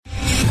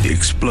The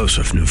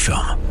explosive new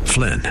film,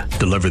 Flynn,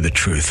 Deliver the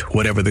Truth,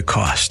 Whatever the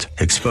Cost,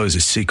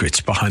 exposes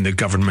secrets behind the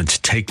government's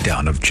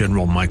takedown of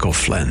General Michael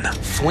Flynn.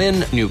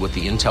 Flynn knew what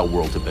the intel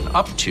world had been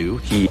up to.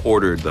 He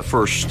ordered the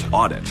first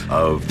audit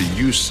of the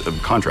use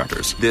of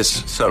contractors.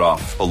 This set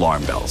off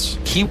alarm bells.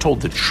 He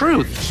told the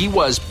truth. He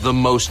was the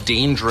most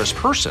dangerous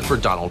person for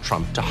Donald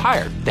Trump to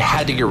hire. They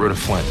had to get rid of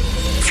Flynn.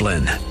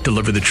 Flynn,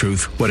 Deliver the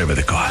Truth, Whatever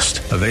the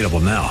Cost. Available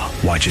now.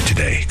 Watch it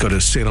today. Go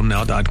to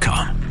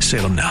salemnow.com.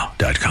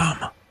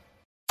 salemnow.com.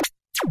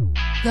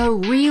 The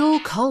Real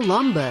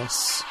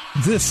Columbus.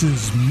 This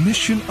is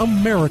Mission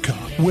America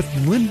with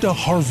Linda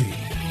Harvey.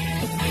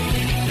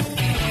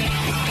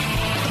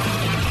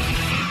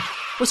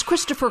 Was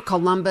Christopher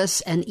Columbus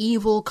an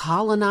evil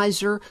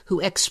colonizer who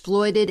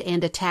exploited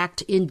and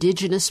attacked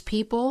indigenous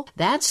people?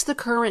 That's the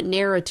current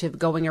narrative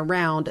going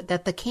around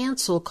that the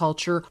cancel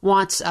culture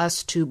wants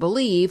us to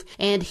believe.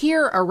 And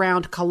here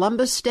around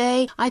Columbus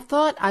Day, I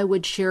thought I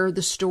would share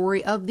the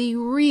story of the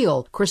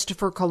real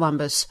Christopher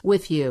Columbus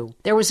with you.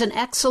 There was an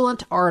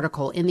excellent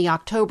article in the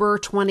October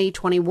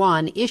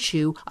 2021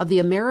 issue of the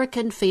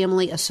American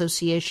Family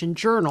Association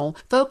Journal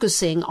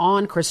focusing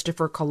on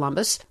Christopher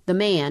Columbus, the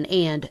man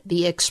and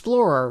the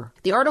explorer.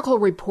 The article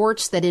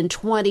reports that in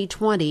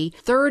 2020,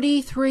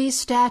 33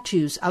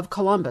 statues of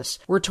Columbus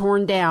were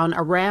torn down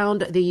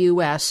around the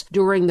U.S.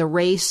 during the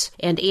race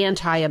and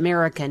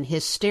anti-American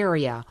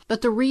hysteria.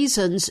 But the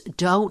reasons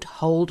don't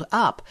hold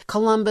up.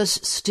 Columbus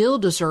still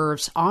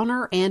deserves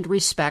honor and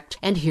respect,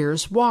 and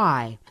here's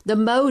why. The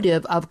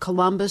motive of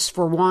Columbus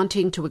for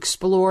wanting to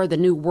explore the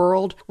New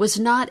World was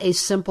not a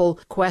simple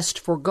quest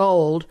for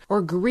gold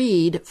or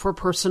greed for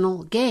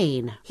personal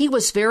gain. He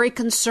was very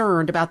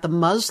concerned about the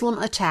Muslim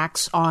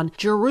attacks on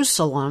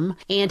Jerusalem,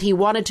 and he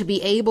wanted to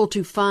be able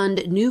to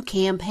fund new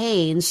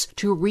campaigns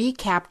to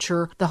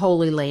recapture the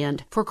Holy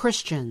Land for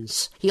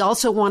Christians. He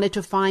also wanted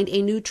to find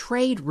a new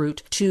trade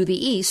route to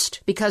the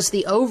east because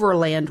the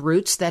overland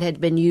routes that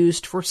had been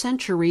used for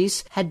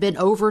centuries had been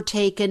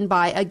overtaken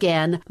by,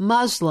 again,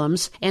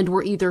 Muslims and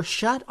were either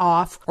shut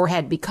off or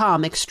had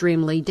become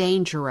extremely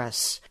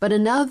dangerous. But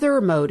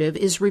another motive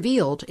is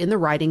revealed in the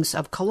writings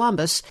of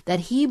Columbus,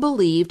 that he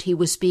believed he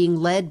was being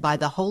led by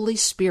the Holy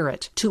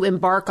Spirit to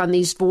embark on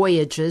these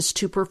voyages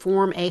to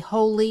perform a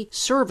holy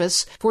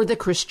service for the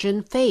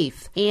Christian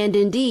faith. And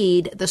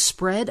indeed, the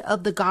spread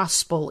of the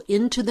gospel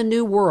into the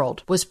New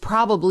World was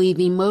probably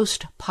the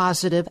most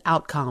positive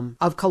outcome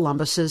of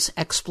Columbus's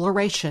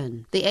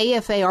exploration. The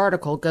AFA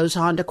article goes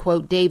on to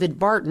quote David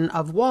Barton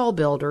of Wall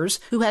Builders,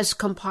 who has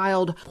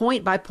compiled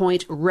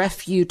point-by-point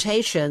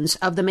refutations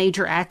of the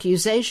major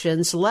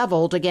accusations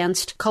leveled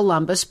against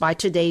Columbus by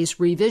today's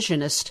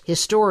revisionist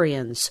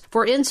historians.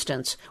 For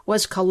instance,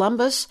 was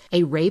Columbus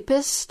a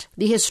rapist?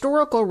 The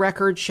historical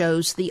record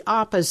shows the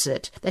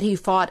opposite, that he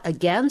fought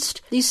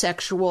against the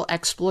sexual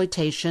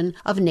exploitation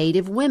of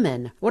native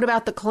women. What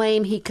about the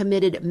claim he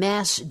committed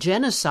mass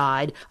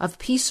genocide of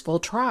peaceful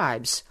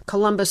tribes?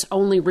 Columbus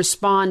only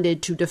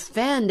responded to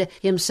defend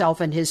himself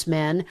and his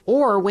men,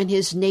 or when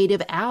his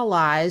native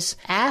allies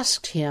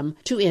asked him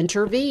to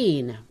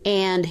intervene.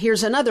 And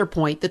here's another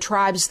point. The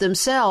tribes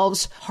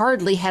themselves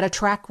hardly had a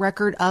track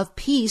record of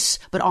peace,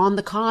 but on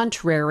the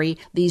contrary,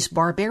 these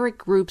barbaric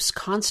groups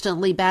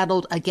constantly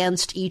battled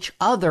against each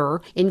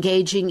other,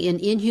 engaging in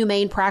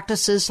inhumane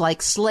practices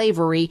like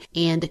slavery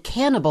and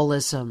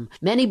cannibalism.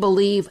 Many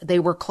believe they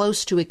were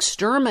close to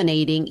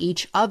exterminating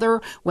each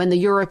other when the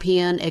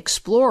European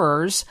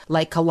explorers,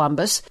 like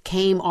Columbus,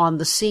 came on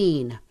the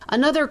scene.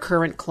 Another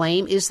current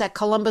claim is that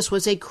Columbus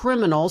was a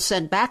criminal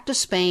sent back to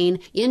Spain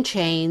in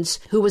chains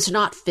who was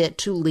not fit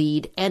to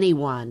lead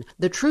anyone.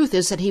 The truth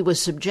is that he was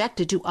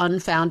subjected to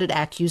unfounded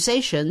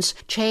accusations,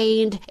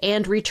 chained,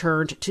 and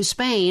returned to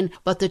Spain,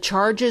 but the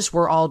charges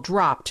were all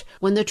dropped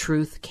when the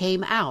truth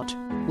came out.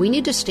 We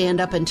need to stand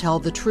up and tell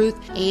the truth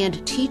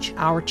and teach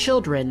our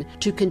children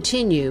to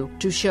continue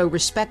to show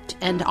respect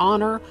and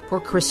honor for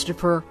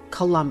Christopher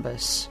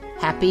Columbus.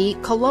 Happy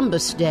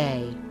Columbus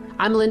Day.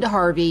 I'm Linda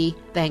Harvey.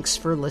 Thanks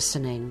for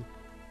listening.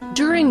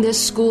 During this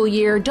school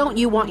year, don't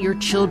you want your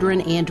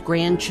children and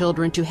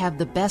grandchildren to have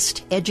the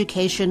best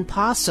education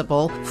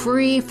possible,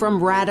 free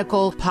from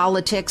radical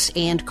politics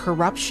and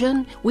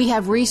corruption? We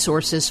have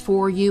resources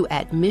for you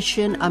at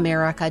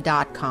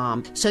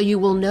missionamerica.com, so you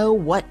will know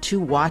what to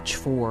watch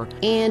for.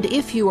 And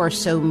if you are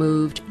so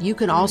moved, you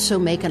can also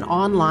make an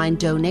online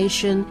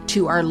donation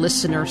to our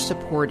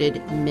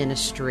listener-supported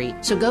ministry.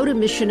 So go to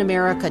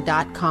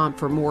missionamerica.com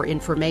for more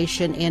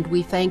information, and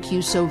we thank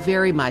you so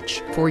very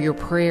much for your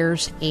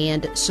prayers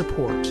and support.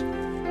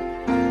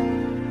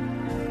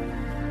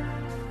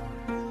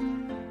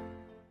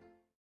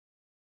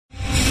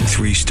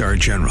 Three-star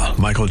General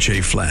Michael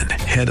J. Flynn,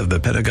 head of the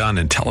Pentagon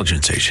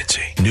Intelligence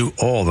Agency, knew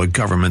all the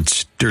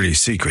government's dirty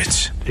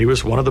secrets. He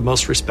was one of the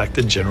most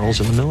respected generals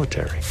in the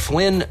military.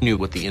 Flynn knew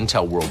what the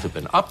intel world had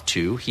been up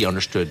to. He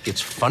understood its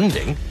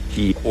funding.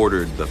 He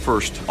ordered the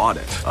first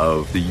audit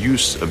of the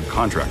use of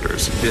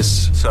contractors.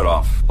 This set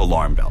off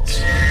alarm bells.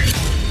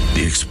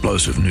 The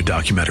explosive new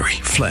documentary,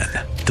 Flynn,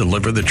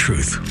 Deliver the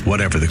truth,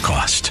 whatever the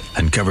cost,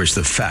 and covers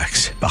the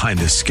facts behind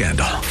this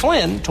scandal.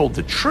 Flynn told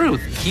the truth.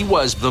 He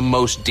was the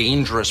most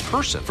dangerous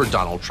person for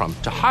Donald Trump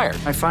to hire.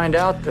 I find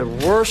out the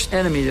worst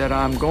enemy that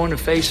I'm going to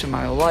face in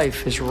my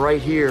life is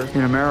right here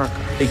in America.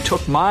 They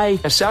took my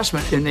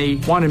assessment and they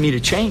wanted me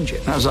to change it.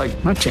 And I was like,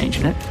 I'm not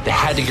changing it. They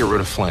had to get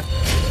rid of Flynn.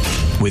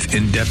 With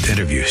in-depth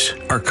interviews,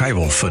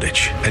 archival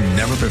footage, and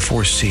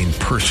never-before-seen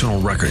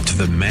personal records of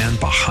the man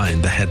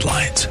behind the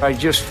headlines. I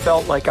just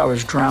felt like I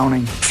was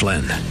drowning.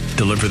 Flynn,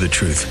 deliver the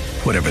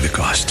truth, whatever the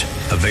cost.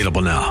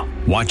 Available now.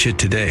 Watch it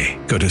today.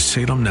 Go to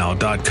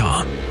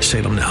salemnow.com.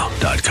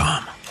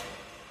 salemnow.com.